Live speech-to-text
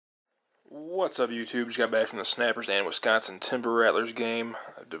What's up, YouTube? Just got back from the Snappers and Wisconsin Timber Rattlers game.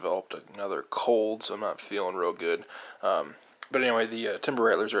 I've developed another cold, so I'm not feeling real good. But anyway, the Timber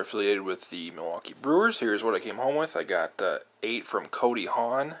Rattlers are affiliated with the Milwaukee Brewers. Here's what I came home with. I got 8 from Cody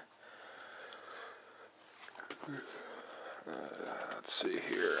Hahn. Let's see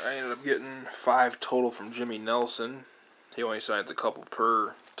here. I ended up getting 5 total from Jimmy Nelson. He only signs a couple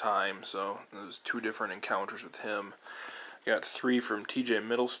per time, so there's 2 different encounters with him. Got 3 from TJ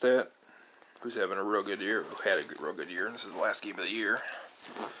Middlestat, who's having a real good year, who had a real good year, and this is the last game of the year.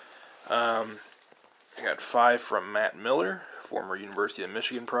 I got 5 from Matt Miller, former University of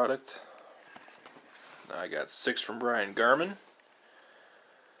Michigan product. I got 6 from Brian Garman,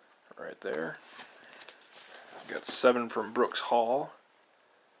 right there. I got 7 from Brooks Hall.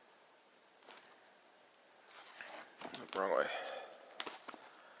 Wrong way.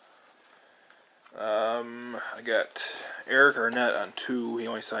 I got Eric Arnett on 2. He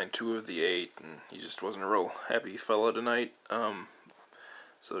only signed 2 of the 8, and he just wasn't a real happy fella tonight.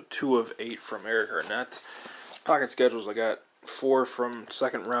 So 2 of 8 from Eric Arnett. Pocket schedules, I got 4 from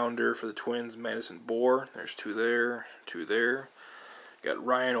second rounder for the Twins, Madison Bohr. There's 2 there, 2 there. Got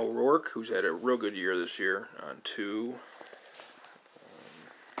Ryan O'Rourke, who's had a real good year this year, on 2.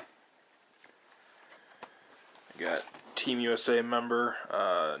 I got Team USA member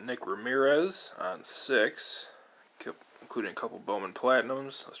Nick Ramirez on 6, including a couple Bowman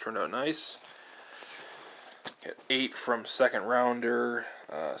Platinums. Those turned out nice. Got 8 from second rounder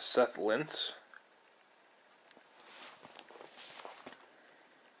Seth Lintz.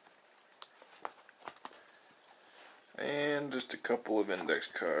 And just a couple of index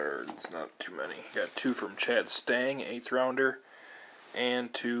cards, not too many. Got 2 from Chad Stang, 8th rounder,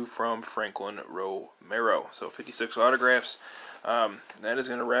 and 2 from Franklin Romero. So 56 autographs. That is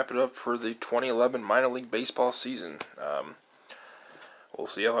going to wrap it up for the 2011 minor league baseball season. We'll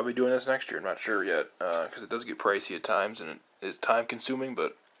see how I'll be doing this next year. I'm not sure yet, because it does get pricey at times, and it is time consuming,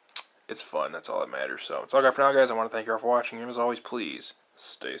 but it's fun. That's all that matters. So that's all I got for now, guys. I want to thank you all for watching, and as always, please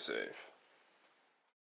stay safe.